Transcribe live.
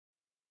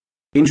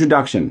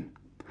Introduction.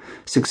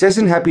 Success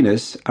and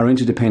happiness are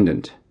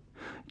interdependent.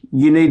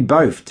 You need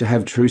both to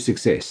have true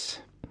success.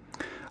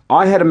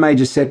 I had a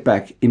major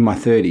setback in my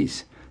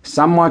 30s.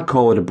 Some might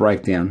call it a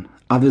breakdown,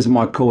 others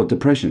might call it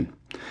depression.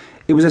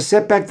 It was a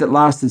setback that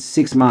lasted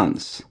 6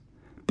 months.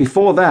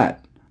 Before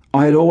that,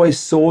 I had always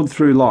soared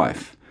through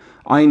life.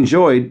 I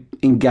enjoyed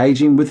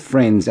engaging with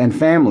friends and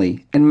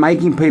family and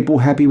making people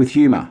happy with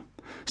humour.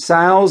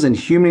 Sales and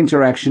human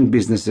interaction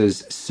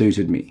businesses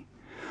suited me.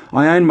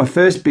 I owned my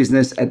first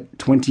business at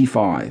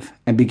 25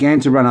 and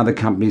began to run other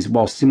companies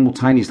while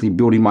simultaneously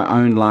building my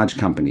own large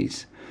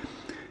companies.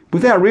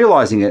 Without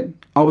realising it,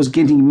 I was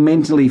getting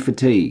mentally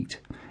fatigued.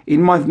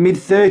 In my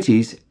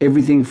mid-30s,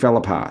 everything fell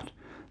apart.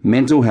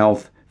 Mental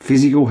health,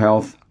 physical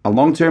health, a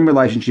long-term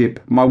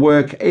relationship, my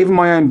work, even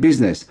my own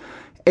business.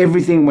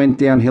 Everything went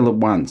downhill at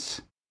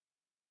once.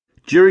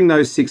 During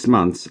those 6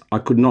 months, I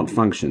could not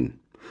function.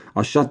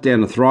 I shut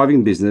down a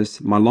thriving business,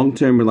 my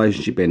long-term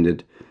relationship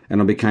ended, and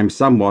I became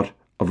somewhat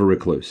of a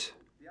recluse.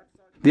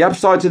 The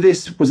upside to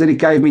this was that it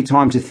gave me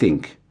time to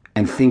think,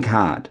 and think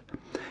hard.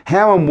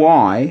 How and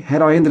why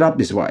had I ended up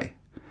this way?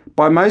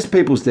 By most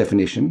people's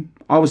definition,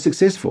 I was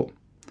successful.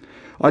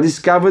 I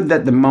discovered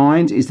that the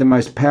mind is the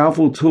most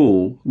powerful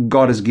tool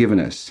God has given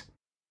us.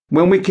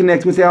 When we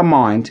connect with our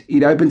mind,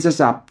 it opens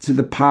us up to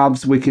the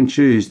paths we can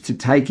choose to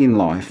take in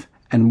life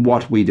and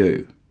what we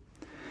do.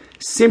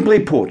 Simply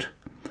put,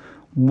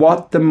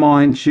 what the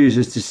mind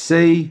chooses to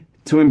see,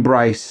 to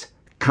embrace,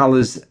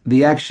 colours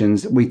the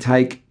actions we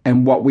take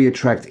and what we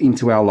attract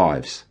into our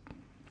lives.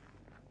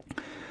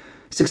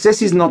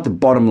 Success is not the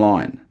bottom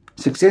line.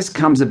 Success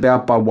comes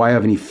about by way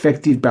of an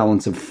effective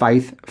balance of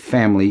faith,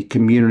 family,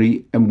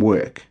 community, and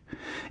work.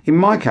 In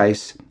my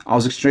case, I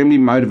was extremely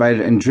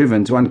motivated and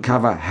driven to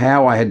uncover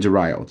how I had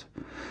derailed.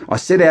 I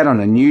set out on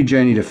a new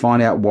journey to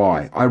find out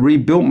why. I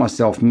rebuilt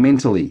myself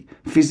mentally,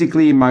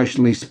 physically,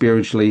 emotionally,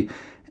 spiritually,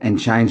 and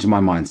changed my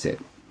mindset.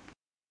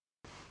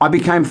 I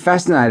became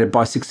fascinated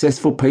by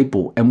successful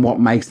people and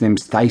what makes them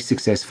stay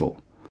successful.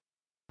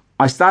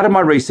 I started my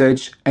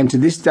research and to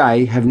this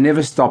day have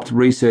never stopped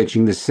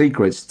researching the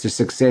secrets to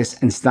success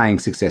and staying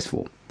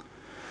successful.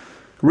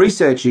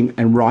 Researching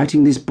and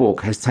writing this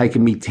book has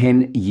taken me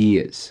 10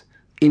 years.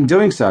 In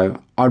doing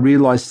so, I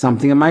realised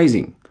something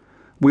amazing.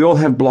 We all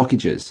have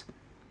blockages.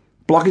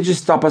 Blockages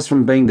stop us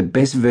from being the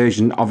best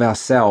version of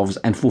ourselves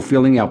and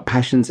fulfilling our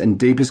passions and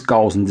deepest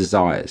goals and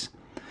desires.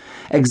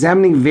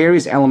 Examining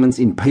various elements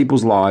in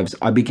people's lives,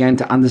 I began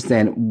to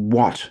understand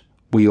what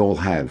we all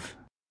have.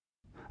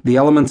 The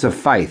elements of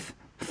faith,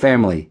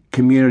 family,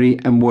 community,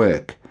 and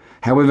work.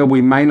 However,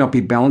 we may not be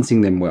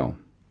balancing them well.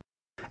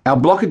 Our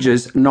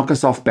blockages knock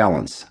us off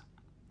balance.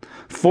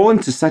 Falling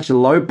to such a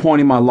low point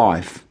in my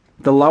life,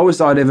 the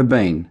lowest I'd ever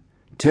been,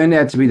 turned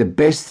out to be the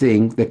best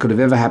thing that could have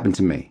ever happened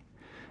to me.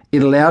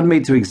 It allowed me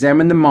to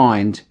examine the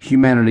mind,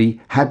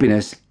 humanity,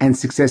 happiness, and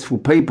successful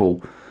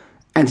people,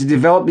 and to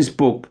develop this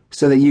book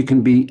so that you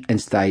can be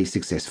and stay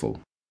successful.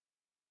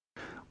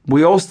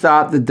 We all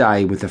start the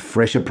day with a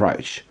fresh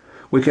approach.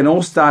 We can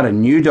all start a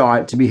new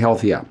diet to be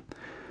healthier.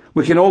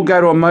 We can all go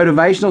to a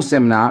motivational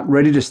seminar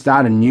ready to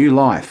start a new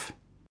life.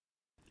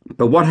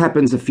 But what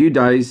happens a few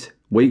days,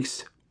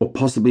 weeks, or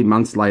possibly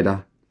months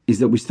later is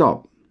that we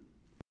stop.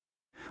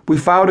 We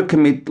fail to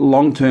commit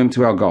long-term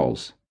to our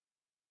goals.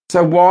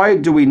 So why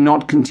do we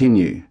not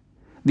continue?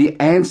 The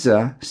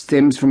answer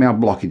stems from our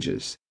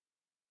blockages.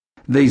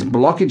 These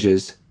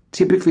blockages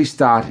typically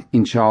start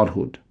in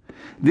childhood.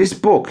 This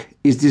book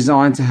is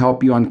designed to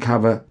help you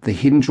uncover the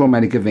hidden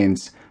traumatic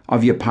events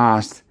of your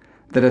past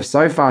that have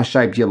so far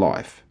shaped your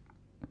life.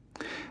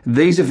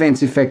 These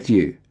events affect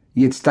you,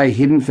 yet stay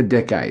hidden for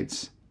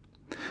decades.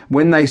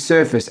 When they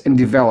surface and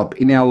develop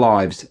in our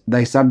lives,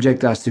 they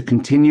subject us to a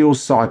continual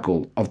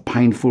cycle of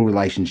painful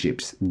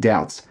relationships,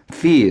 doubts,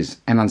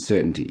 fears, and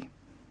uncertainty.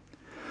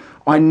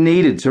 I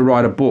needed to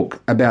write a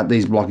book about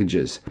these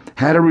blockages,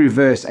 how to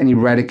reverse and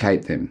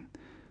eradicate them,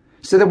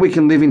 so that we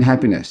can live in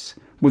happiness,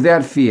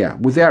 without fear,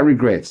 without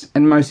regrets,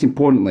 and most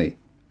importantly,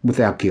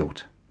 without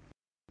guilt.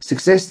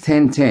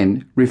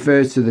 Success1010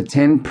 refers to the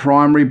 10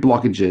 primary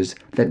blockages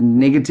that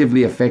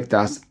negatively affect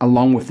us,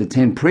 along with the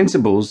 10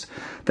 principles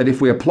that,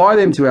 if we apply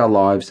them to our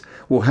lives,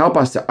 will help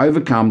us to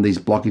overcome these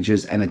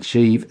blockages and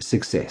achieve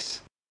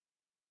success.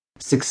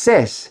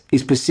 Success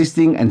is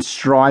persisting and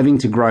striving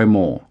to grow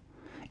more.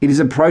 It is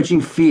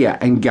approaching fear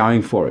and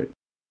going for it.